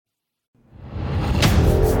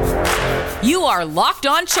You are Locked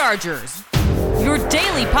On Chargers, your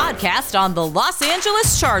daily podcast on the Los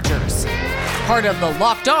Angeles Chargers, part of the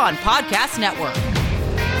Locked On Podcast Network,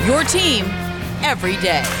 your team every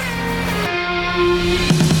day.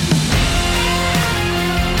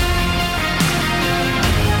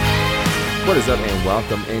 What is up, and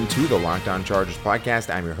welcome into the Locked On Chargers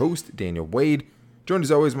podcast. I'm your host, Daniel Wade, joined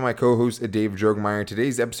as always by my co-host, Dave Drogemeyer.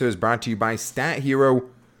 Today's episode is brought to you by Stat Hero,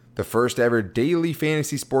 the first ever daily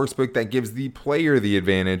fantasy sportsbook that gives the player the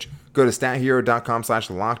advantage. Go to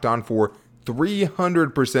stathero.com/lockedon for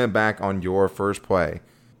 300% back on your first play.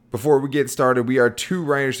 Before we get started, we are two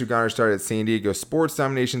writers who got our start at San Diego Sports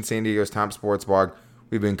Domination, San Diego's top sports blog.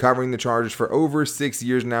 We've been covering the Chargers for over 6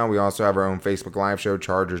 years now. We also have our own Facebook Live show,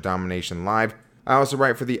 Chargers Domination Live. I also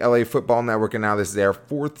write for the LA Football Network, and now this is our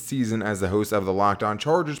 4th season as the host of the Locked On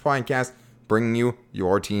Chargers podcast, bringing you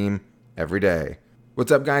your team every day.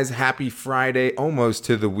 What's up, guys? Happy Friday, almost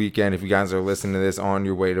to the weekend. If you guys are listening to this on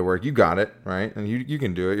your way to work, you got it, right? And you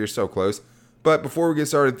can do it. You're so close. But before we get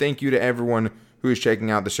started, thank you to everyone who is checking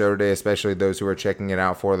out the show today, especially those who are checking it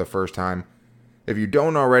out for the first time. If you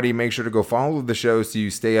don't already, make sure to go follow the show so you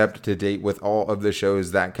stay up to date with all of the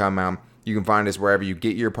shows that come out. You can find us wherever you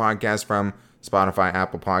get your podcast from, Spotify,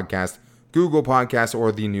 Apple Podcasts, Google Podcasts,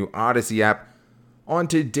 or the new Odyssey app. On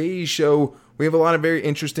today's show, we have a lot of very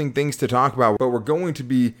interesting things to talk about, but we're going to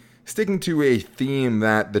be sticking to a theme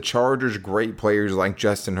that the Chargers' great players like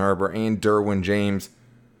Justin Herbert and Derwin James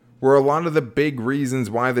were a lot of the big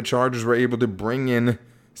reasons why the Chargers were able to bring in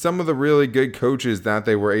some of the really good coaches that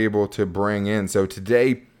they were able to bring in. So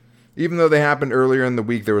today, even though they happened earlier in the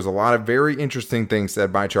week, there was a lot of very interesting things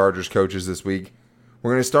said by Chargers coaches this week.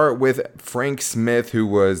 We're going to start with Frank Smith, who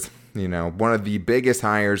was, one of the biggest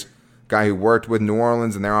hires, guy who worked with New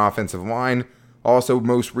Orleans and their offensive line. Also,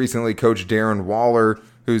 most recently, coached Darren Waller,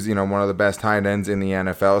 who's, one of the best tight ends in the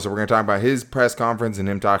NFL. So we're going to talk about his press conference and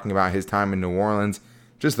him talking about his time in New Orleans.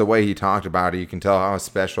 Just the way he talked about it, you can tell how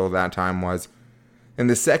special that time was. In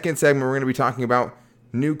the second segment, we're going to be talking about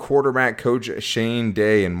new quarterback coach Shane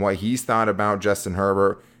Day and what he's thought about Justin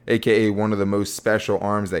Herbert, a.k.a. one of the most special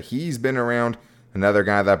arms that he's been around. Another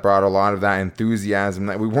guy that brought a lot of that enthusiasm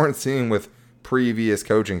that we weren't seeing with previous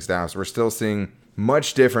coaching staffs. We're still seeing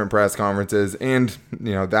much different press conferences, and,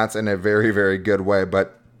 that's in a very, very good way.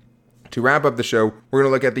 But to wrap up the show, we're going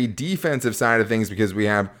to look at the defensive side of things because we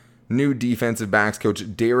have new defensive backs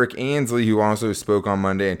coach Derek Ansley, who also spoke on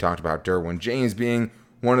Monday and talked about Derwin James being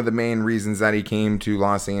one of the main reasons that he came to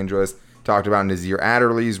Los Angeles, talked about Nazir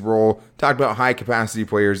Adderley's role, talked about high-capacity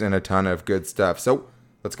players, and a ton of good stuff. So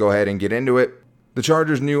let's go ahead and get into it. The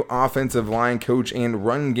Chargers' new offensive line coach and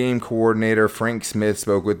run game coordinator Frank Smith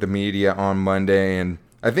spoke with the media on Monday, and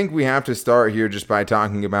I think we have to start here just by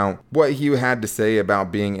talking about what he had to say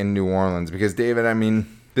about being in New Orleans. Because, David,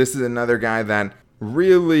 this is another guy that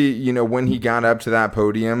really, when he got up to that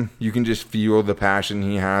podium, you can just feel the passion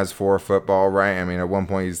he has for football, right? At one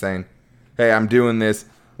point he's saying, hey, I'm doing this,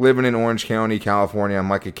 living in Orange County, California. I'm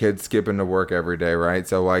like a kid skipping to work every day, right?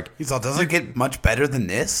 So, he's all, doesn't it get much better than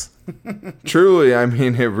this? Truly,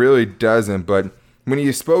 it really doesn't. But when he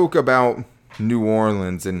spoke about New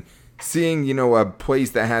Orleans and seeing, a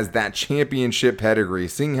place that has that championship pedigree,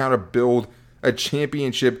 seeing how to build a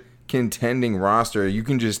championship contending roster, you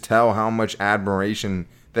can just tell how much admiration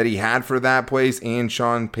that he had for that place and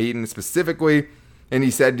Sean Payton specifically. And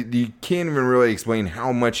he said you can't even really explain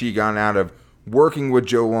how much he got out of working with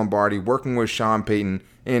Joe Lombardi, working with Sean Payton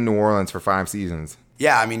in New Orleans for 5 seasons.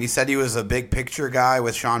 Yeah, he said he was a big picture guy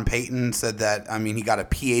with Sean Payton, said that, he got a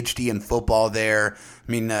PhD in football there.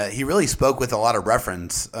 He really spoke with a lot of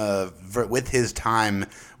reference with his time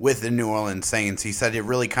with the New Orleans Saints. He said it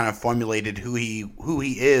really kind of formulated who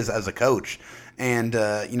he is as a coach. And,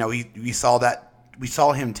 we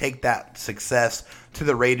saw him take that success to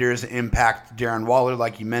the Raiders, impact Darren Waller,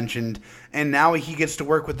 like you mentioned. And now he gets to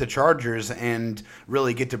work with the Chargers and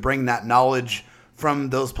really get to bring that knowledge from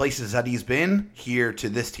those places that he's been here to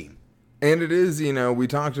this team. And it is, we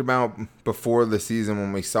talked about before the season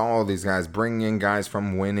when we saw all these guys bringing in guys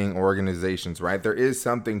from winning organizations, right? There is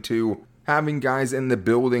something to having guys in the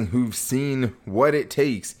building who've seen what it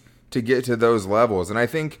takes to get to those levels. And I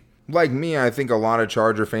think, like me, I think a lot of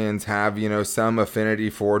Charger fans have, some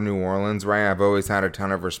affinity for New Orleans, right? I've always had a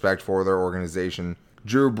ton of respect for their organization.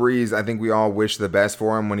 Drew Brees, I think we all wish the best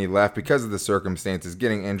for him when he left because of the circumstances,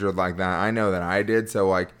 getting injured like that. I know that I did,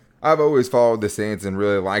 so I've always followed the Saints and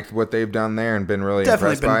really liked what they've done there and been really impressed by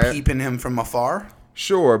it. Definitely been peeping him from afar.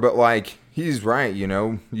 Sure, but he's right,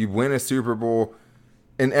 you win a Super Bowl,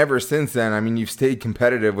 and ever since then, you've stayed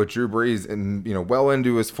competitive with Drew Brees and, well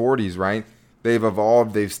into his 40s, right? They've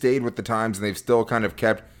evolved, they've stayed with the times, and they've still kind of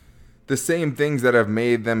kept the same things that have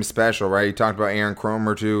made them special, right? He talked about Aaron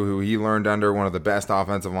Kromer, too, who he learned under one of the best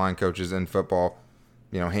offensive line coaches in football.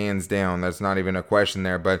 Hands down. That's not even a question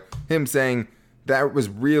there. But him saying that was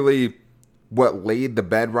really what laid the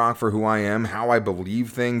bedrock for who I am, how I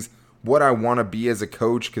believe things, what I want to be as a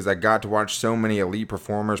coach, because I got to watch so many elite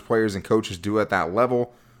performers, players, and coaches do at that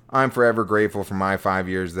level. I'm forever grateful for my 5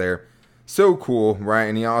 years there. So cool, right?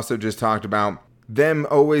 And he also just talked about them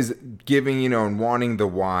always giving, and wanting the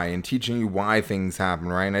why and teaching you why things happen,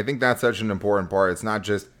 right? And I think that's such an important part. It's not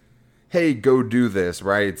just, hey, go do this,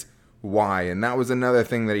 right? It's why. And that was another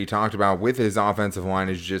thing that he talked about with his offensive line,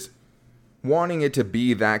 is just wanting it to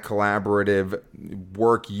be that collaborative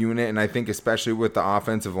work unit. And I think especially with the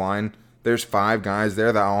offensive line, there's 5 guys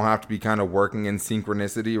there that all have to be kind of working in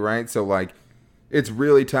synchronicity, right? So it's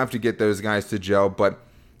really tough to get those guys to gel. But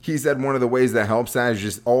he said one of the ways that helps that is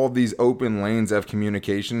just all of these open lanes of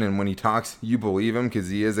communication. And when he talks, you believe him because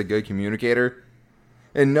he is a good communicator.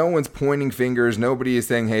 And no one's pointing fingers. Nobody is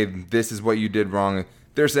saying, hey, this is what you did wrong.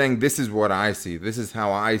 They're saying, this is what I see. This is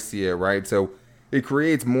how I see it, right? So it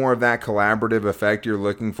creates more of that collaborative effect you're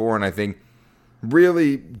looking for, and I think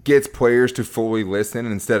really gets players to fully listen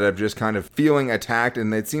instead of just kind of feeling attacked.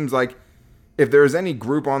 And it seems like if there's any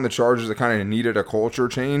group on the Chargers that kind of needed a culture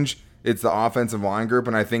change, it's the offensive line group,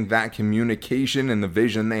 and I think that communication and the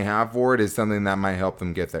vision they have for it is something that might help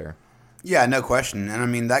them get there. Yeah, no question. And I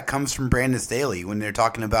mean, that comes from Brandon Staley when they're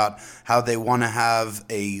talking about how they want to have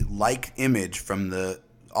a like image from the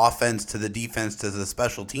offense to the defense to the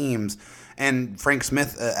special teams. And Frank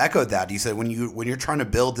Smith echoed that. He said, when you're trying to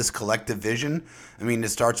build this collective vision, I mean, it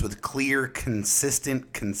starts with clear,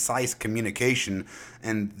 consistent, concise communication.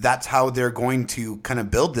 And that's how they're going to kind of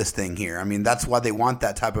build this thing here. I mean, that's why they want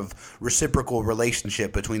that type of reciprocal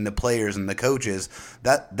relationship between the players and the coaches.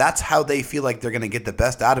 That's how they feel like they're going to get the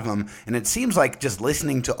best out of them. And it seems like just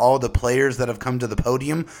listening to all the players that have come to the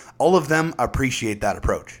podium, all of them appreciate that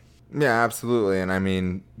approach. Yeah, absolutely. And I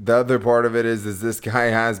mean, the other part of it is this guy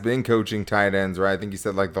has been coaching tight ends, right? I think he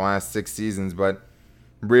said the last 6 seasons, but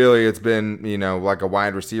really it's been, like a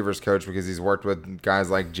wide receivers coach because he's worked with guys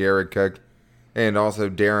like Jared Cook and also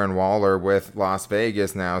Darren Waller with Las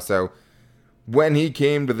Vegas now. So when he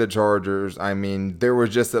came to the Chargers, I mean, there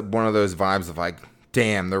was just one of those vibes of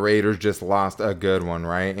damn, the Raiders just lost a good one,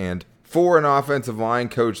 right? And for an offensive line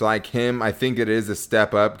coach like him, I think it is a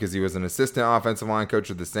step up because he was an assistant offensive line coach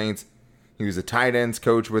with the Saints. He was a tight ends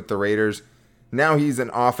coach with the Raiders. Now he's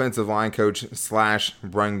an offensive line coach /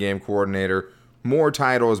 run game coordinator. More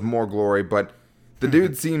titles, more glory, but the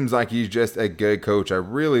dude seems like he's just a good coach. I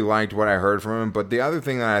really liked what I heard from him. But the other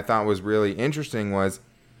thing that I thought was really interesting was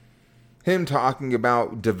him talking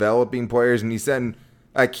about developing players, and he said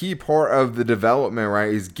a key part of the development,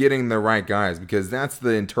 right, is getting the right guys, because that's the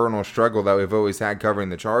internal struggle that we've always had covering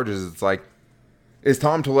the Chargers. It's is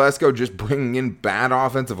Tom Telesco just bringing in bad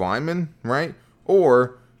offensive linemen, right?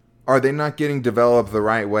 Or are they not getting developed the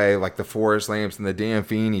right way, like the Forrest Lamps and the Dan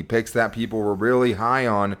Feeney picks that people were really high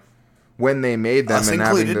on when they made them, and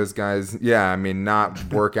having those guys,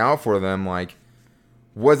 not work out for them?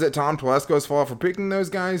 Was it Tom Telesco's fault for picking those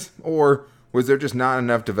guys? Or was there just not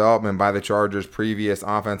enough development by the Chargers' previous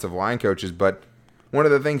offensive line coaches? But one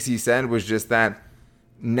of the things he said was just that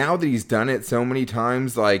now that he's done it so many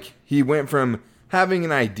times, he went from having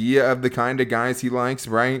an idea of the kind of guys he likes,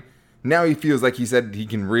 right? Now he feels like he said he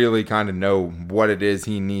can really kind of know what it is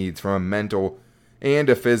he needs from a mental and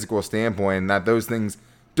a physical standpoint, and that those things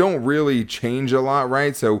don't really change a lot,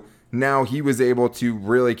 right? So now he was able to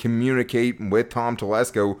really communicate with Tom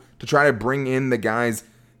Telesco to try to bring in the guys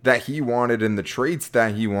that he wanted and the traits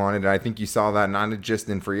that he wanted. And I think you saw that not just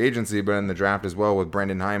in free agency, but in the draft as well with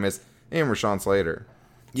Brendan Hymas and Rashawn Slater.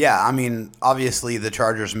 Yeah, I mean, obviously the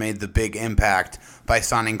Chargers made the big impact by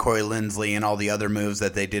signing Corey Linsley and all the other moves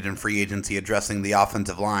that they did in free agency addressing the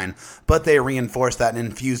offensive line. But they reinforced that and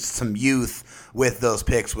infused some youth with those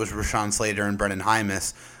picks with Rashawn Slater and Brendan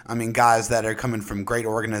Hymas. I mean, guys that are coming from great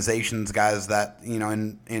organizations, guys that,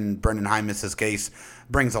 in Brendan Hymas' case,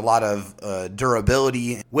 brings a lot of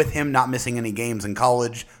durability with him not missing any games in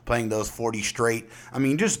college, playing those 40 straight. I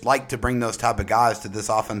mean, just like to bring those type of guys to this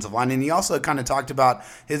offensive line. And he also kind of talked about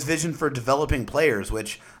his vision for developing players,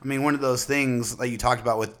 which, I mean, one of those things that you talked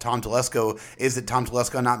about with Tom Telesco is that Tom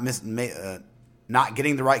Telesco not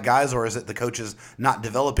getting the right guys, or is it the coaches not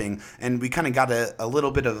developing? And we kind of got a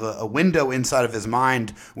little bit of a window inside of his mind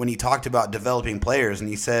when he talked about developing players. And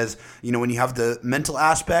he says, when you have the mental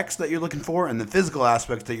aspects that you're looking for and the physical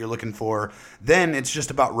aspects that you're looking for, then it's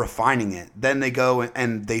just about refining it. Then they go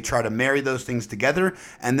and they try to marry those things together,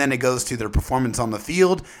 and then it goes to their performance on the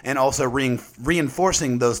field and also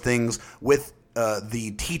reinforcing those things with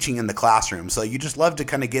the teaching in the classroom. So you just love to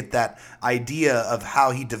kind of get that idea of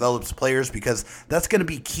how he develops players, because that's going to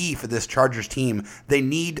be key for this Chargers team. They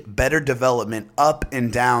need better development up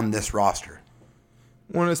and down this roster.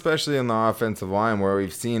 One, especially in the offensive line, where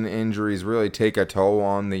we've seen injuries really take a toll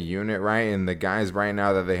on the unit, right? And the guys right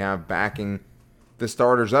now that they have backing the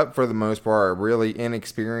starters up for the most part are really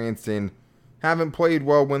inexperienced and haven't played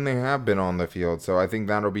well when they have been on the field. So I think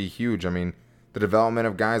that'll be huge. I mean, the development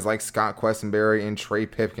of guys like Scott Quessenberry and Trey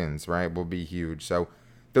Pipkins, right, will be huge. So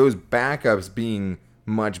those backups being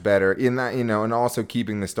much better in that, and also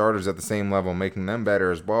keeping the starters at the same level, making them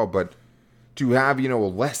better as well. But to have,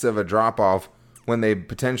 less of a drop-off when they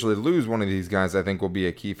potentially lose one of these guys, I think will be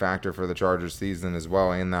a key factor for the Chargers season as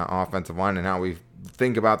well, in that offensive line and how we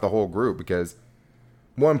think about the whole group, because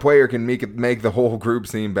one player can make the whole group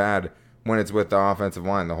seem bad when it's with the offensive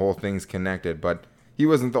line. The whole thing's connected. But he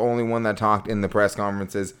wasn't the only one that talked in the press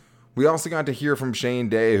conferences. We also got to hear from Shane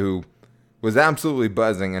Day, who was absolutely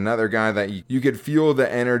buzzing. Another guy that you could feel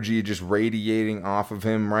the energy just radiating off of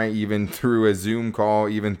him, right? Even through a Zoom call,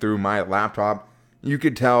 even through my laptop. You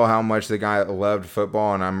could tell how much the guy loved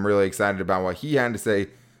football, and I'm really excited about what he had to say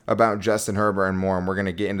about Justin Herbert and more, and we're going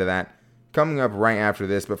to get into that coming up right after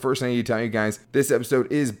this. But first, I need to tell you guys, this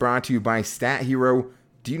episode is brought to you by Stat Hero.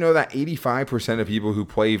 Do you know that 85% of people who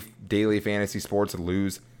play daily fantasy sports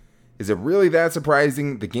lose? Is it really that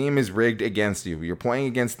surprising? The game is rigged against you. You're playing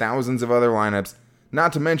against thousands of other lineups.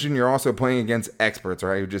 Not to mention you're also playing against experts,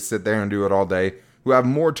 right? Who just sit there and do it all day, who have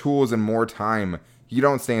more tools and more time. You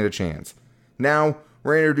don't stand a chance. Now,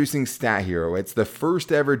 we're introducing Stat Hero. It's the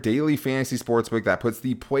first ever daily fantasy sportsbook that puts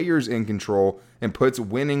the players in control and puts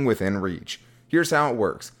winning within reach. Here's how it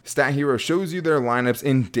works. Stat Hero shows you their lineups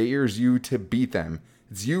and dares you to beat them.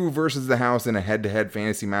 It's you versus the house in a head-to-head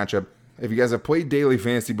fantasy matchup. If you guys have played daily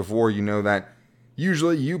fantasy before, you know that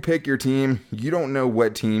usually you pick your team. You don't know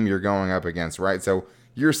what team you're going up against, right? So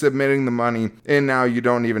you're submitting the money, and now you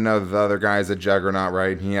don't even know that the other guy is a juggernaut,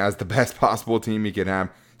 right? He has the best possible team he could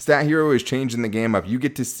have. Stat Hero is changing the game up. You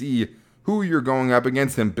get to see who you're going up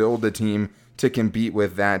against and build a team to compete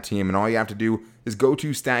with that team. And all you have to do is go to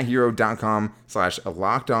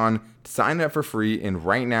stathero.com/lockedon to sign up for free. And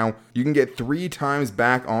right now, you can get 3 times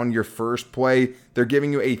back on your first play. They're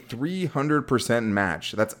giving you a 300%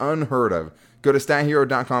 match. That's unheard of. Go to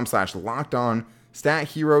stathero.com/lockedon,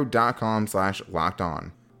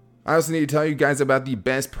 stathero.com/lockedon. I also need to tell you guys about the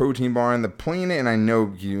best protein bar on the planet, and I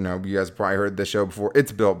know you guys probably heard this show before.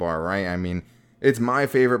 It's Built Bar, right? I mean, it's my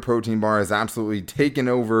favorite protein bar. It's absolutely taken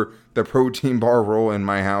over the protein bar role in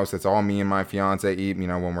my house. It's all me and my fiance eat,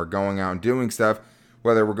 when we're going out and doing stuff,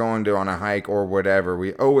 whether we're going on a hike or whatever.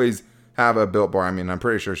 We always have a Built Bar. I mean, I'm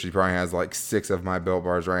pretty sure she probably has like 6 of my Built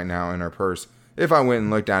Bars right now in her purse if I went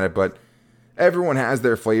and looked at it, but everyone has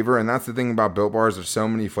their flavor, and that's the thing about Built Bars. There's so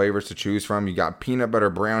many flavors to choose from. You got peanut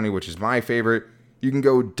butter brownie, which is my favorite. You can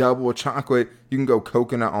go double chocolate. You can go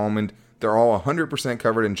coconut almond. They're all 100%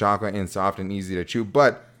 covered in chocolate and soft and easy to chew.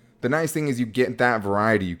 But the nice thing is you get that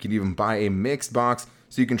variety. You can even buy a mixed box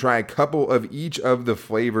so you can try a couple of each of the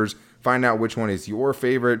flavors, find out which one is your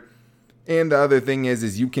favorite. And the other thing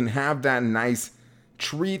is you can have that nice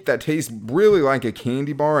treat that tastes really like a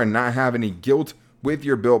candy bar and not have any guilt with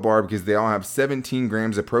your Built Bar, because they all have 17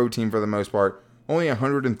 grams of protein for the most part, only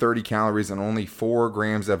 130 calories, and only 4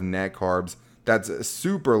 grams of net carbs. That's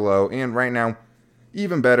super low. And right now,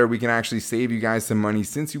 even better, we can actually save you guys some money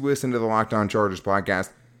since you listen to the Locked On Chargers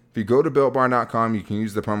podcast. If you go to BuiltBar.com, you can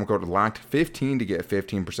use the promo code LOCKED15 to get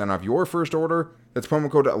 15% off your first order. That's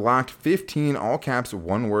promo code LOCKED15, all caps,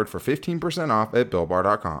 one word, for 15% off at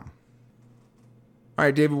BuiltBar.com. All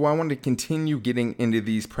right, David, well, I wanted to continue getting into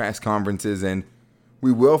these press conferences, and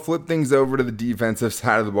we will flip things over to the defensive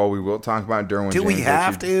side of the ball. We will talk about Derwin James. Do we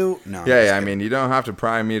have to? No. Yeah, I mean, you don't have to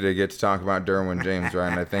pry me to get to talk about Derwin James, right?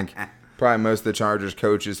 And I think probably most of the Chargers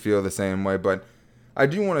coaches feel the same way. But I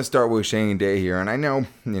do want to start with Shane Day here. And I know,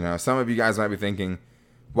 some of you guys might be thinking,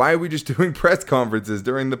 why are we just doing press conferences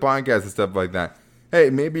during the podcast and stuff like that? Hey,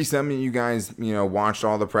 maybe some of you guys, watched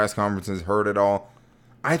all the press conferences, heard it all.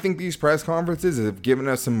 I think these press conferences have given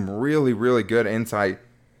us some really, really good insight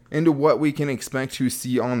into what we can expect to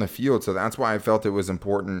see on the field. So that's why I felt it was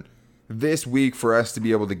important this week for us to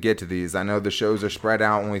be able to get to these. I know the shows are spread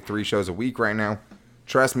out, only 3 shows a week right now.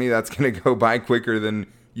 Trust me, that's going to go by quicker than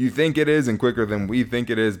you think it is and quicker than we think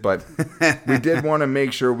it is. But we did want to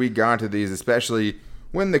make sure we got to these, especially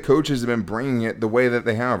when the coaches have been bringing it the way that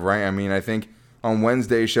they have, right? I mean, I think on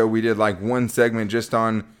Wednesday's show, we did like one segment just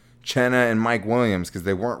on Chenna and Mike Williams because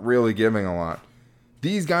they weren't really giving a lot.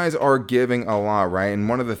 These guys are giving a lot, right? And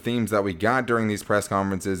one of the themes that we got during these press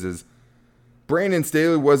conferences is Brandon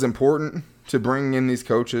Staley was important to bring in these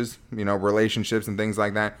coaches, relationships and things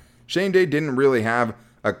like that. Shane Day didn't really have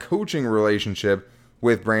a coaching relationship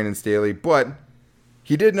with Brandon Staley, but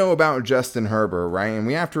he did know about Justin Herbert, right? And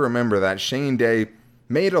we have to remember that Shane Day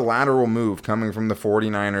made a lateral move coming from the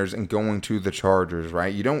 49ers and going to the Chargers,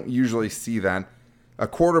 right? You don't usually see that. A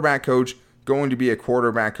quarterback coach going to be a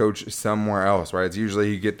quarterback coach somewhere else, right? It's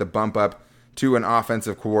usually you get the bump up to an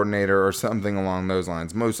offensive coordinator or something along those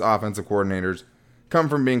lines. Most offensive coordinators come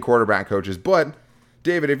from being quarterback coaches. But,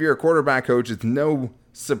 David, if you're a quarterback coach, it's no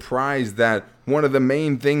surprise that one of the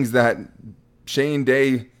main things that Shane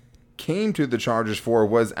Day came to the Chargers for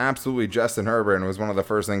was absolutely Justin Herbert, and it was one of the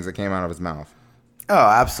first things that came out of his mouth. Oh,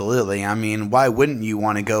 absolutely. I mean, why wouldn't you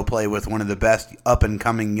want to go play with one of the best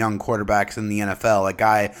up-and-coming young quarterbacks in the NFL, a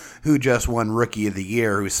guy who just won Rookie of the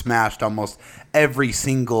Year, who smashed almost every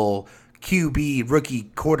single QB rookie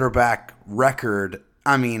quarterback record?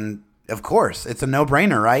 I mean, of course, it's a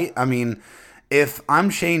no-brainer, right? I mean, if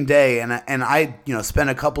I'm Shane Day and I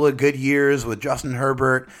spent a couple of good years with Justin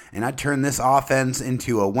Herbert and I turn this offense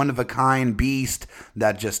into a one-of-a-kind beast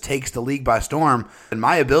that just takes the league by storm, and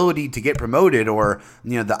my ability to get promoted or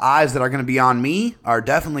the eyes that are going to be on me are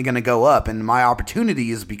definitely going to go up, and my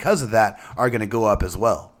opportunities because of that are going to go up as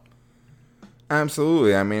well.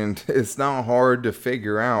 Absolutely. I mean, it's not hard to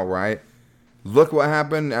figure out, right? Look what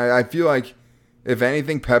happened. I feel like, if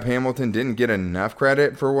anything, Pep Hamilton didn't get enough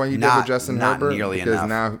credit for what he did with Justin Herbert. Not nearly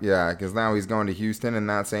enough. Because now he's going to Houston in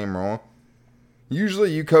that same role.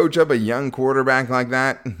 Usually you coach up a young quarterback like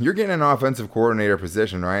that, you're getting an offensive coordinator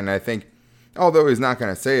position, right? And I think, although he's not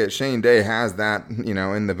going to say it, Shane Day has that,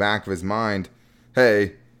 in the back of his mind.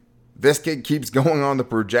 Hey, this kid keeps going on the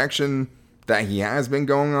projection that he has been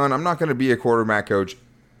going on. I'm not going to be a quarterback coach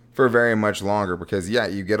for very much longer because,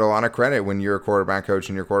 you get a lot of credit when you're a quarterback coach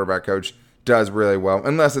and your quarterback coach does really well,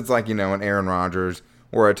 unless it's like, an Aaron Rodgers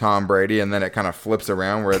or a Tom Brady, and then it kind of flips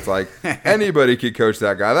around where it's like anybody could coach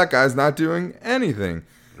that guy. That guy's not doing anything.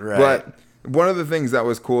 Right. But one of the things that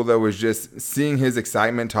was cool, though, was just seeing his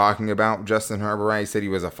excitement talking about Justin Herbert. He said he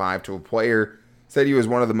was a 5-tool player, said he was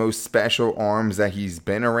one of the most special arms that he's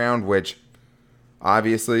been around, which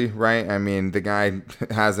obviously, right? I mean, the guy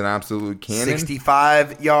has an absolute cannon.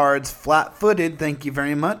 65 yards flat-footed, thank you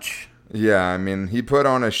very much. Yeah, I mean, he put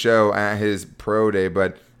on a show at his pro day,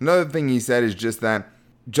 but another thing he said is just that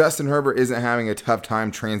Justin Herbert isn't having a tough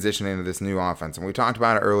time transitioning to this new offense. And we talked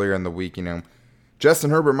about it earlier in the week, Justin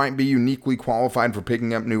Herbert might be uniquely qualified for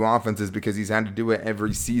picking up new offenses because he's had to do it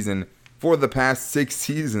every season for the past 6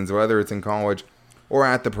 seasons, whether it's in college or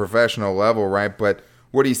at the professional level, right? But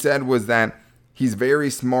what he said was that he's very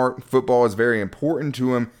smart, football is very important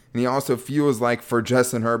to him, and he also feels like for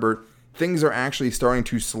Justin Herbert, things are actually starting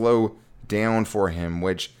to slow down for him,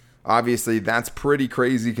 which obviously that's pretty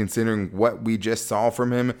crazy considering what we just saw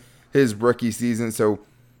from him his rookie season. So,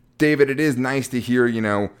 David, it is nice to hear,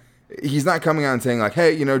 he's not coming out and saying like,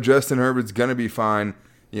 hey, Justin Herbert's going to be fine.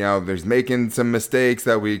 There's making some mistakes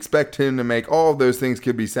that we expect him to make. All of those things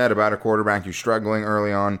could be said about a quarterback who's struggling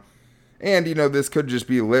early on. And, this could just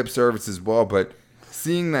be lip service as well. But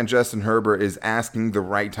seeing that Justin Herbert is asking the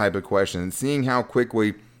right type of questions, seeing how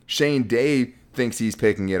quickly Shane Day thinks he's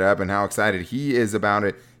picking it up and how excited he is about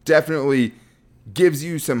it definitely gives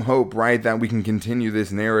you some hope, right, that we can continue this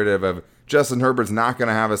narrative of Justin Herbert's not going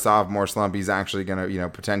to have a sophomore slump. He's actually going to,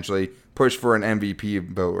 potentially push for an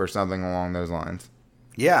MVP vote or something along those lines.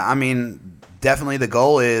 Yeah, I mean, definitely the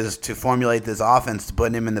goal is to formulate this offense to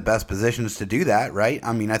put him in the best positions to do that, right?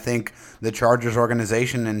 I mean, I think the Chargers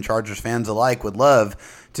organization and Chargers fans alike would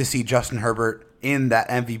love to see Justin Herbert in that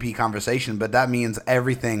MVP conversation, but that means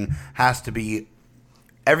everything has to be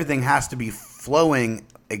flowing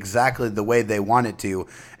exactly the way they want it to.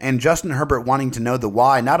 And Justin Herbert wanting to know the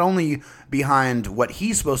why, not only behind what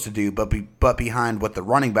he's supposed to do, but behind what the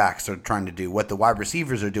running backs are trying to do, what the wide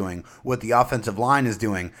receivers are doing, what the offensive line is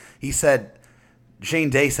doing.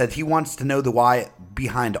 Shane Day said he wants to know the why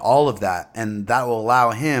behind all of that, and that will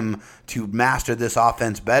allow him to master this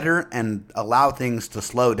offense better and allow things to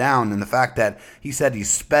slow down. And the fact that he said he's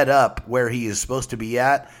sped up where he is supposed to be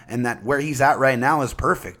at, and that where he's at right now is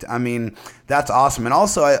perfect. I mean, that's awesome. And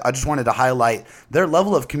also, I just wanted to highlight their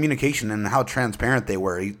level of communication and how transparent they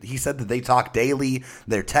were. He said that they talk daily,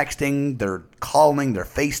 they're texting, they're calling, they're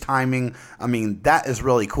FaceTiming. I mean, that is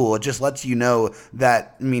really cool. It just lets you know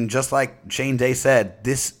that, just like Shane Day said,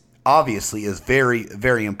 this obviously is very,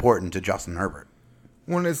 very important to Justin Herbert.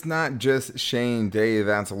 Well, it's not just Shane Day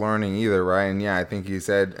that's learning either, right? And I think he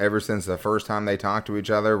said ever since the first time they talked to each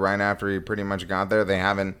other, right after he pretty much got there, they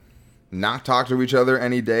haven't not talked to each other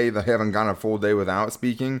any day. They haven't gone a full day without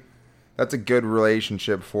speaking. that's a good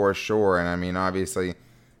relationship for sure. And I mean, obviously,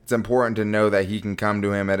 it's important to know that he can come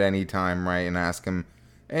to him at any time, right, and ask him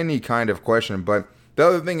any kind of question. But the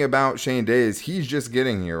other thing about Shane Day is he's just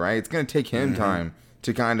getting here, right? It's going to take him time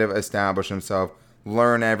to kind of establish himself,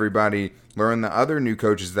 learn everybody, learn the other new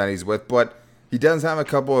coaches that he's with. But he does have a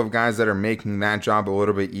couple of guys that are making that job a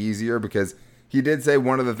little bit easier, because he did say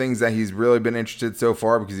one of the things that he's really been interested so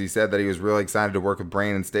far, because he said that he was really excited to work with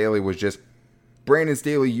Brandon Staley, was just Brandon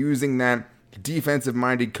Staley using that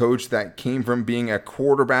defensive-minded coach that came from being a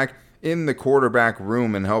quarterback in the quarterback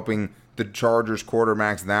room and helping the Chargers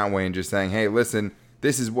quarterbacks that way, and just saying, hey, listen,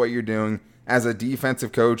 this is what you're doing. As a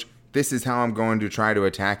defensive coach, this is how I'm going to try to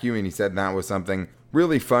attack you. And he said that was something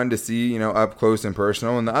really fun to see, up close and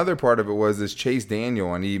personal. And the other part of it was this Chase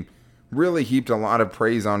Daniel, and he really heaped a lot of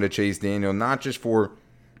praise onto Chase Daniel, not just for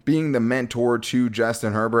being the mentor to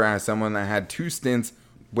Justin Herbert as someone that had 2 stints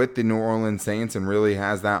with the New Orleans Saints and really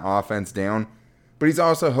has that offense down, but he's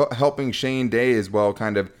also helping Shane Day as well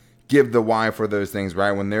kind of give the why for those things,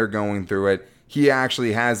 right? When they're going through it, he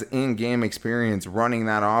actually has in-game experience running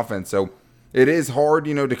that offense. So it is hard,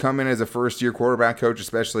 to come in as a first-year quarterback coach,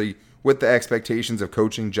 especially with the expectations of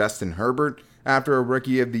coaching Justin Herbert after a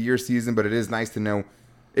Rookie of the Year season, but it is nice to know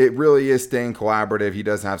it really is staying collaborative. He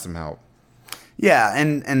does have some help. Yeah,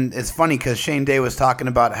 and it's funny because Shane Day was talking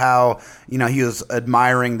about how, he was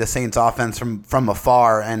admiring the Saints offense from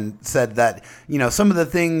afar, and said that, some of the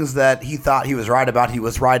things that he thought he was right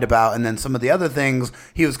about, and then some of the other things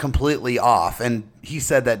he was completely off. And he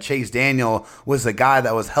said that Chase Daniel was the guy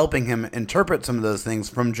that was helping him interpret some of those things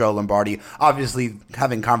from Joe Lombardi, obviously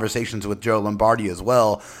having conversations with Joe Lombardi as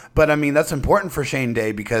well. But, I mean, that's important for Shane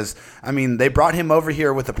Day because, they brought him over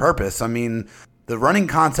here with a purpose. The running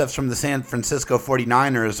concepts from the San Francisco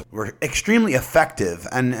 49ers were extremely effective.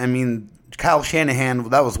 And Kyle Shanahan,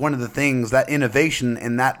 that was one of the things, that innovation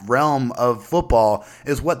in that realm of football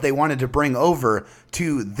is what they wanted to bring over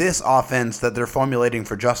to this offense that they're formulating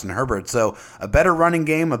for Justin Herbert. So a better running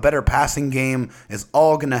game, a better passing game is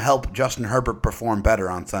all going to help Justin Herbert perform better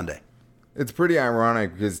on Sunday. It's pretty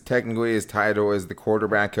ironic because technically his title is the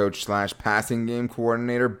quarterback coach / passing game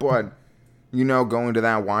coordinator, but going to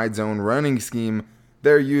that wide zone running scheme,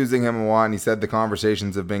 they're using him a lot. And he said the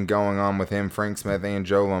conversations have been going on with him, Frank Smith, and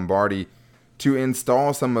Joe Lombardi to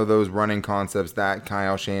install some of those running concepts that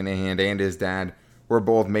Kyle Shanahan and his dad were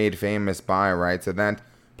both made famous by, right? So that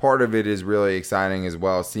part of it is really exciting as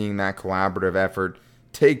well, seeing that collaborative effort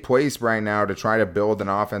take place right now to try to build an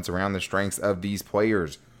offense around the strengths of these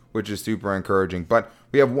players, which is super encouraging. But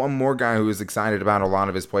we have one more guy who is excited about a lot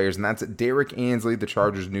of his players, and that's Derek Ansley, the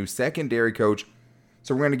Chargers' new secondary coach.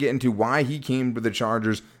 So we're going to get into why he came to the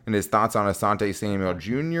Chargers and his thoughts on Asante Samuel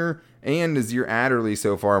Jr. and Nazir Adderley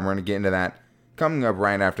so far, and we're going to get into that coming up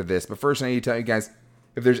right after this. But first, I need to tell you guys,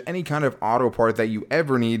 if there's any kind of auto part that you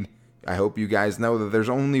ever need, I hope you guys know that there's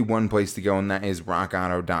only one place to go, and that is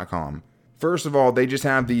rockauto.com. First of all, they just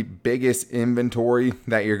have the biggest inventory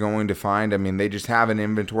that you're going to find. They just have an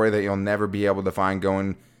inventory that you'll never be able to find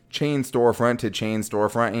going chain storefront to chain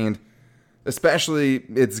storefront. And especially,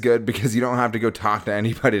 it's good because you don't have to go talk to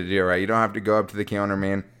anybody to do it, right? You don't have to go up to the counter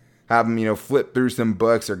man, have him, flip through some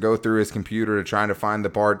books or go through his computer to try to find the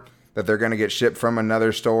part that they're going to get shipped from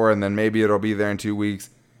another store, and then maybe it'll be there in 2 weeks.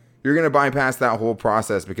 You're going to bypass that whole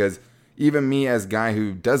process because even me as a guy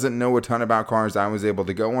who doesn't know a ton about cars, I was able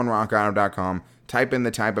to go on rockauto.com, type in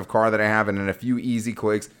the type of car that I have, and in a few easy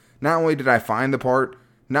clicks, not only did I find the part,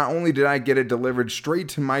 not only did I get it delivered straight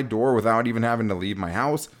to my door without even having to leave my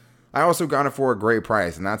house, I also got it for a great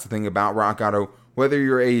price. And that's the thing about Rock Auto. Whether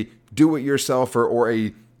you're a do-it-yourselfer or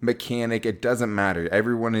a mechanic, it doesn't matter.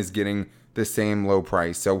 Everyone is getting the same low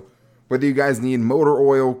price. So whether you guys need motor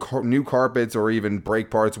oil, new carpets, or even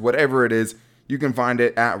brake parts, whatever it is, you can find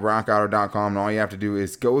it at rockauto.com, and all you have to do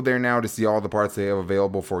is go there now to see all the parts they have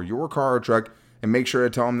available for your car or truck, and make sure to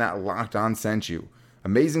tell them that Locked On sent you.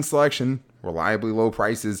 Amazing selection, reliably low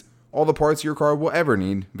prices, all the parts your car will ever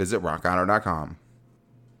need. Visit rockauto.com.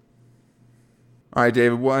 All right,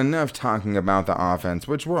 David, well, enough talking about the offense,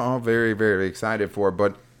 which we're all very, very excited for,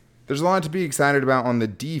 but there's a lot to be excited about on the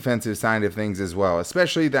defensive side of things as well,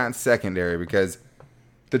 especially that secondary, because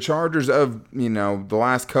the Chargers of, the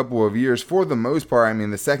last couple of years, for the most part,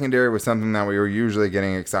 the secondary was something that we were usually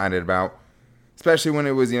getting excited about, especially when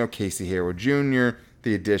it was, Casey Hayward Jr.,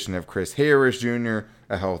 the addition of Chris Harris Jr.,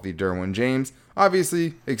 a healthy Derwin James.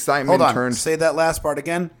 Obviously, excitement Hold on, turned... say that last part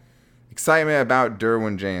again. Excitement about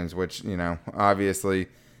Derwin James, which, obviously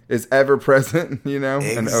is ever present,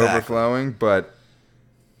 Exactly. and overflowing, but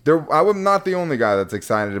I'm not the only guy that's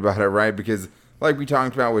excited about it, right? Because like we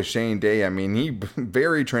talked about with Shane Day, he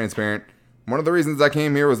very transparent, one of the reasons I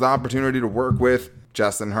came here was the opportunity to work with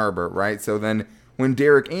Justin Herbert, right? So then when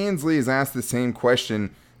Derek Ansley is asked the same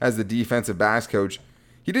question as the defensive backs coach,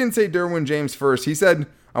 he didn't say Derwin James first. He said,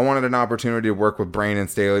 I wanted an opportunity to work with Brandon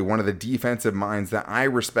Staley, one of the defensive minds that I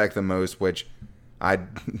respect the most, which I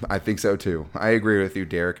think so too. I agree with you,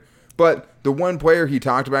 Derek. But the one player he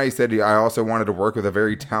talked about, he said I also wanted to work with a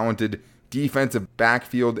very talented defensive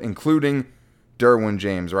backfield, including Derwin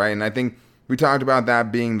James, right? And I think we talked about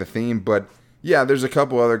that being the theme, but yeah, there's a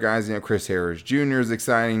couple other guys, Chris Harris Jr. is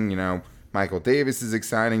exciting, Michael Davis is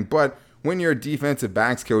exciting, but when you're a defensive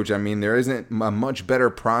backs coach, there isn't a much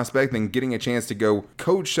better prospect than getting a chance to go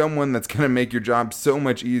coach someone that's going to make your job so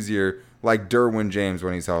much easier, like Derwin James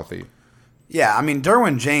when he's healthy. Yeah,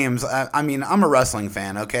 Derwin James, I'm a wrestling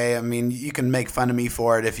fan, okay? You can make fun of me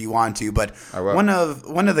for it if you want to, but one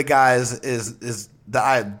of the guys is that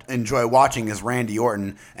I enjoy watching is Randy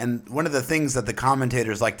Orton, and one of the things that the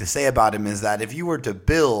commentators like to say about him is that if you were to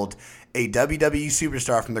build a WWE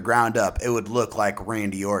superstar from the ground up, it would look like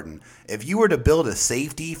Randy Orton. If you were to build a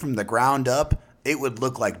safety from the ground up, it would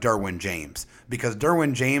look like Derwin James, because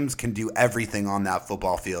Derwin James can do everything on that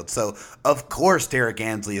football field. So, of course, Derek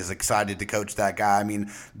Ansley is excited to coach that guy.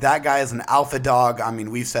 That guy is an alpha dog.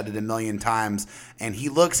 We've said it a million times, and he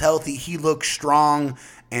looks healthy. He looks strong,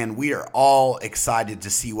 and we are all excited to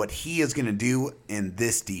see what he is going to do in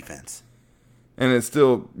this defense. And it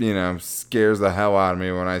still, scares the hell out of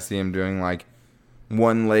me when I see him doing like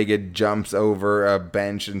one-legged jumps over a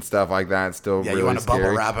bench and stuff like that. It's still really you want to scary.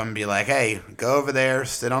 bubble wrap him and be like, hey, go over there,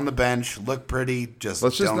 sit on the bench, look pretty, let's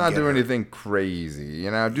just not do anything crazy,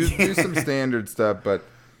 do some standard stuff, but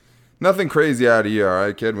nothing crazy out of you, all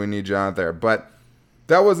right, kid? We need you out there. But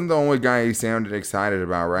that wasn't the only guy he sounded excited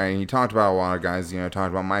about, right? And he talked about a lot of guys, talked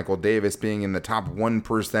about Michael Davis being in the top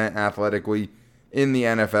 1% athletically in the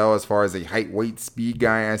NFL as far as a height, weight, speed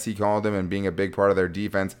guy, as he called him, and being a big part of their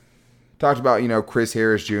defense. Talked about, Chris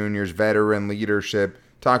Harris Jr.'s veteran leadership.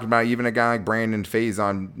 Talked about even a guy like Brandon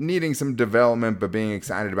Faison needing some development, but being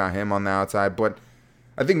excited about him on the outside. But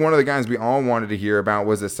I think one of the guys we all wanted to hear about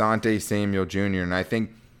was Asante Samuel Jr. And I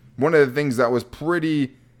think one of the things that was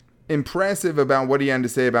pretty impressive about what he had to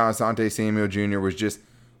say about Asante Samuel Jr. was just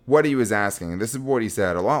what he was asking. This is what he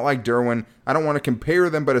said. A lot like Derwin, I don't want to compare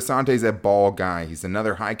them, but Asante's a ball guy. He's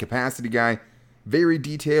another high-capacity guy, very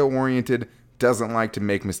detail-oriented, doesn't like to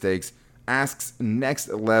make mistakes, asks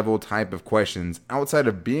next-level type of questions. Outside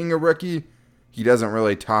of being a rookie, he doesn't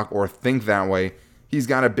really talk or think that way. He's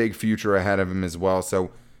got a big future ahead of him as well.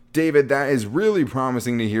 So, David, that is really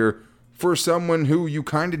promising to hear for someone who you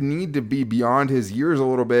kind of need to be beyond his years a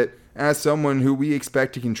little bit as someone who we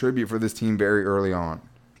expect to contribute for this team very early on.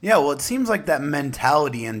 Yeah, well, it seems like that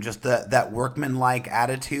mentality and just that workman-like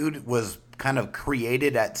attitude was kind of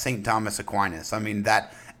created at St. Thomas Aquinas.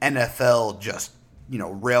 That NFL just,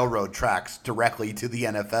 railroad tracks directly to the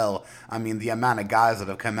NFL. The amount of guys that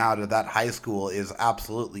have come out of that high school is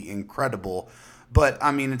absolutely incredible. But,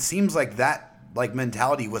 it seems like that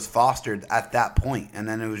mentality was fostered at that point, and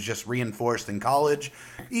then it was just reinforced in college.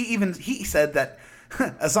 He said that,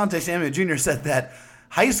 Asante Samuel Jr. said that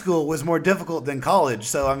high school was more difficult than college.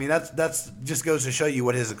 So, that's just goes to show you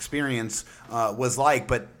what his experience was like.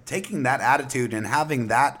 But taking that attitude and having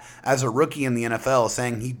that as a rookie in the NFL,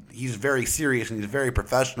 saying he's very serious and he's very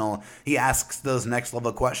professional, he asks those next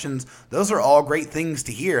level questions, those are all great things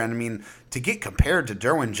to hear. And, to get compared to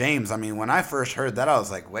Derwin James, when I first heard that, I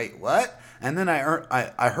was like, wait, what? And then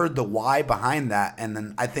I heard the why behind that, and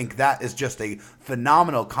then I think that is just a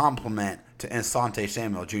phenomenal compliment to Asante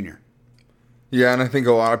Samuel Jr. Yeah, and I think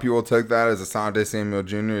a lot of people took that as Asante Samuel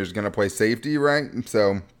Jr. is going to play safety, right?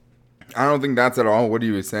 So I don't think that's at all what he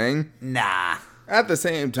was saying. Nah. At the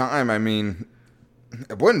same time,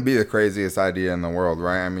 it wouldn't be the craziest idea in the world,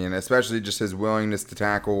 right? Especially just his willingness to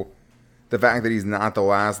tackle, the fact that he's not the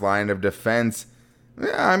last line of defense.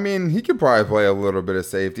 Yeah, he could probably play a little bit of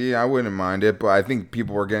safety. I wouldn't mind it, but I think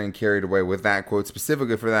people were getting carried away with that quote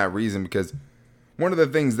specifically for that reason, because one of the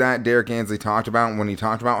things that Derek Ansley talked about when he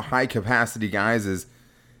talked about high-capacity guys is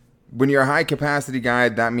when you're a high-capacity guy,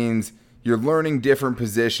 that means you're learning different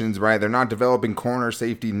positions, right? They're not developing corner,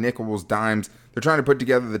 safety, nickels, dimes. They're trying to put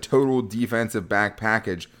together the total defensive back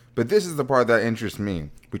package. But this is the part that interests me.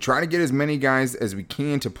 We try to get as many guys as we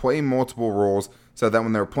can to play multiple roles so that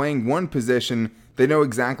when they're playing one position, they know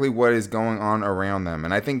exactly what is going on around them.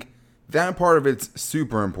 And I think that part of it's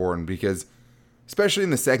super important because especially in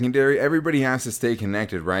the secondary, everybody has to stay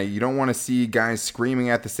connected, right? You don't want to see guys screaming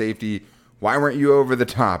at the safety, why weren't you over the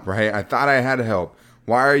top, right? I thought I had help.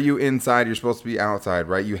 Why are you inside? You're supposed to be outside,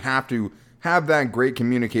 right? You have to have that great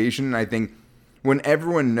communication. And I think when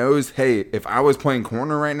everyone knows, hey, if I was playing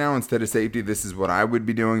corner right now instead of safety, this is what I would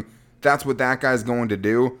be doing. That's what that guy's going to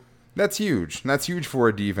do. That's huge. That's huge for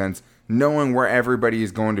a defense, knowing where everybody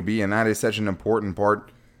is going to be, and that is such an important part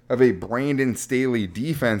of a Brandon Staley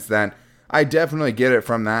defense that I definitely get it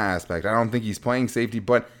from that aspect. I don't think he's playing safety,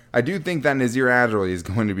 but I do think that Nasir Adderley is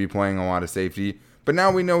going to be playing a lot of safety. But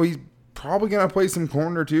now we know he's probably going to play some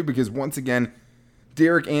corner too, because once again,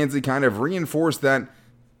 Derek Ansley kind of reinforced that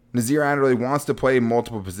Nasir Adderley wants to play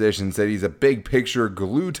multiple positions, that he's a big picture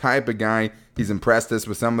glue type of guy. He's impressed us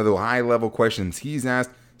with some of the high level questions he's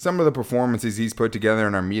asked, some of the performances he's put together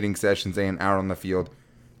in our meeting sessions and out on the field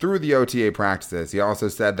through the OTA practices. He also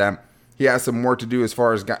said that he has some work to do as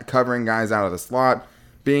far as covering guys out of the slot,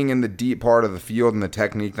 being in the deep part of the field and the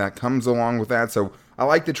technique that comes along with that. So I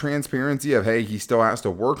like the transparency of, hey, he still has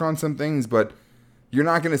to work on some things, but you're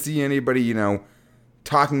not going to see anybody,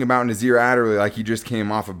 talking about Nasir Adderley like he just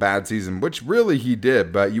came off a bad season, which really he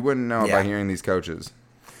did, but you wouldn't know by hearing these coaches.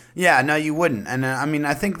 Yeah, no, you wouldn't. And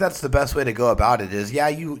I think that's the best way to go about it is,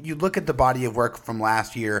 you look at the body of work from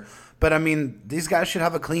last year, but these guys should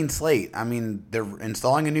have a clean slate. They're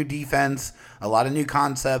installing a new defense, a lot of new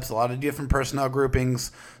concepts, a lot of different personnel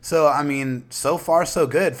groupings. So, so far so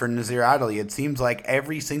good for Nasir Adderley. It seems like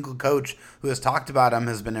every single coach who has talked about him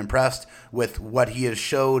has been impressed with what he has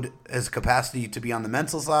showed his capacity to be on the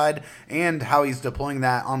mental side and how he's deploying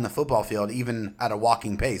that on the football field, even at a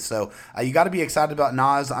walking pace. So you got to be excited about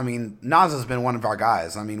Nas. Nas has been one of our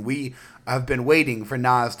guys. We have been waiting for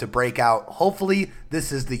Nas to break out. Hopefully,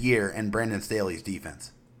 this is the year in Brandon Staley's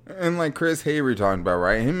defense. And like Chris Hayre talked about,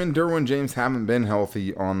 right? Him and Derwin James haven't been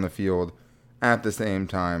healthy on the field at the same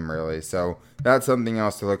time, really. So that's something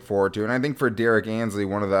else to look forward to. And I think for Derek Ansley,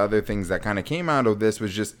 one of the other things that kind of came out of this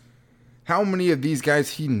was just how many of these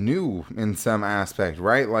guys he knew in some aspect,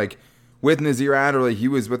 right? Like with Nasir Adderley, he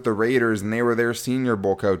was with the Raiders and they were their Senior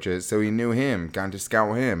Bowl coaches. So he knew him, got to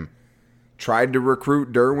scout him. Tried to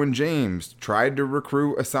recruit Derwin James, tried to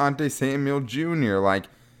recruit Asante Samuel Jr. Like,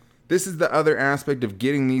 this is the other aspect of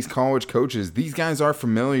getting these college coaches. These guys are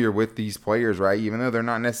familiar with these players, right? Even though they're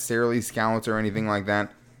not necessarily scouts or anything like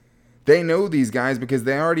that. They know these guys because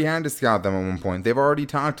they already had to scout them at one point. They've already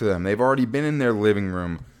talked to them. They've already been in their living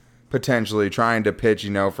room, potentially trying to pitch,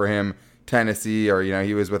 for him, Tennessee, or,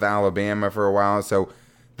 he was with Alabama for a while. So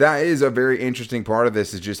that is a very interesting part of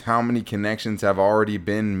this, is just how many connections have already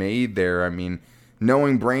been made there.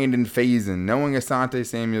 Knowing Brandon Faison, knowing Asante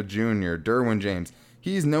Samuel Jr., Derwin James,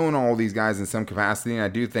 he's known all these guys in some capacity, and I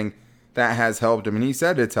do think that has helped him, and he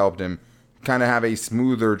said it's helped him kind of have a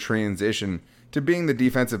smoother transition to being the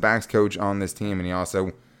defensive backs coach on this team, and he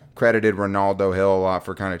also credited Ronaldo Hill a lot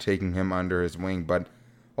for kind of taking him under his wing. But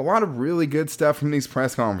a lot of really good stuff from these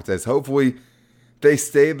press conferences. Hopefully they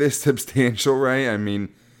stay this substantial, right?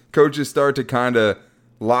 Coaches start to kind of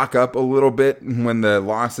lock up a little bit when the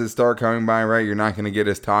losses start coming by, right? You're not going to get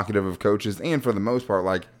as talkative of coaches. And for the most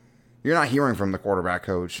part, you're not hearing from the quarterback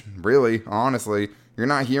coach. Really, honestly, you're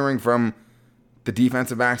not hearing from the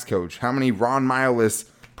defensive backs coach. How many Ron Milus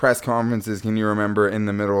press conferences can you remember in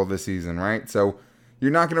the middle of the season, right? So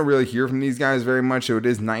you're not going to really hear from these guys very much. So it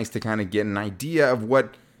is nice to kind of get an idea of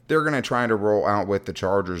what they're going to try to roll out with the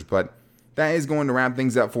Chargers. But that is going to wrap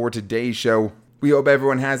things up for today's show. We hope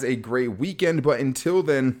everyone has a great weekend, but until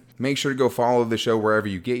then, make sure to go follow the show wherever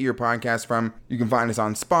you get your podcast from. You can find us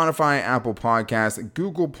on Spotify, Apple Podcasts,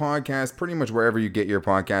 Google Podcasts, pretty much wherever you get your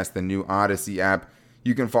podcast, the new Odyssey app.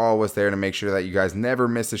 You can follow us there to make sure that you guys never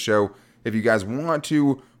miss a show. If you guys want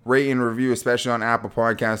to rate and review, especially on Apple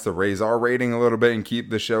Podcasts, to raise our rating a little bit and keep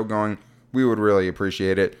the show going, we would really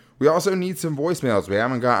appreciate it. We also need some voicemails. We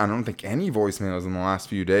haven't got, I don't think, any voicemails in the last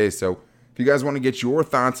few days, so if you guys want to get your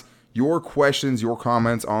thoughts, your questions, your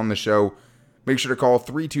comments on the show, make sure to call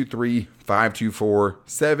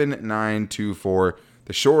 323-524-7924.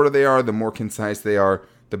 The shorter they are, the more concise they are,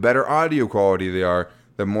 the better audio quality they are,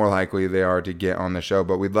 the more likely they are to get on the show.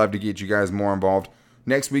 But we'd love to get you guys more involved.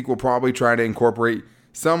 Next week, we'll probably try to incorporate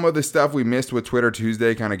some of the stuff we missed with Twitter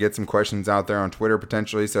Tuesday, kind of get some questions out there on Twitter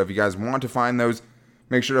potentially. So if you guys want to find those,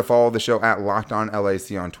 make sure to follow the show at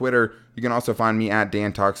LockedOnLAC on Twitter. You can also find me at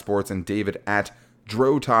Dan Talk Sports and David at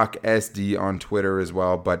DroTalkSD on Twitter as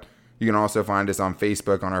well. But you can also find us on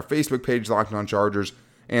Facebook on our Facebook page, Locked On Chargers,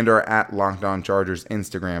 and our at Locked On Chargers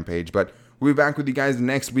Instagram page. But we'll be back with you guys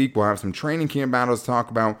next week. We'll have some training camp battles to talk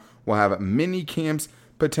about. We'll have mini camps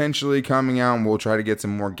potentially coming out, and we'll try to get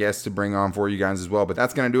some more guests to bring on for you guys as well. But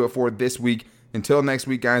that's going to do it for this week. Until next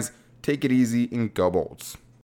week, guys, take it easy and go Bolts.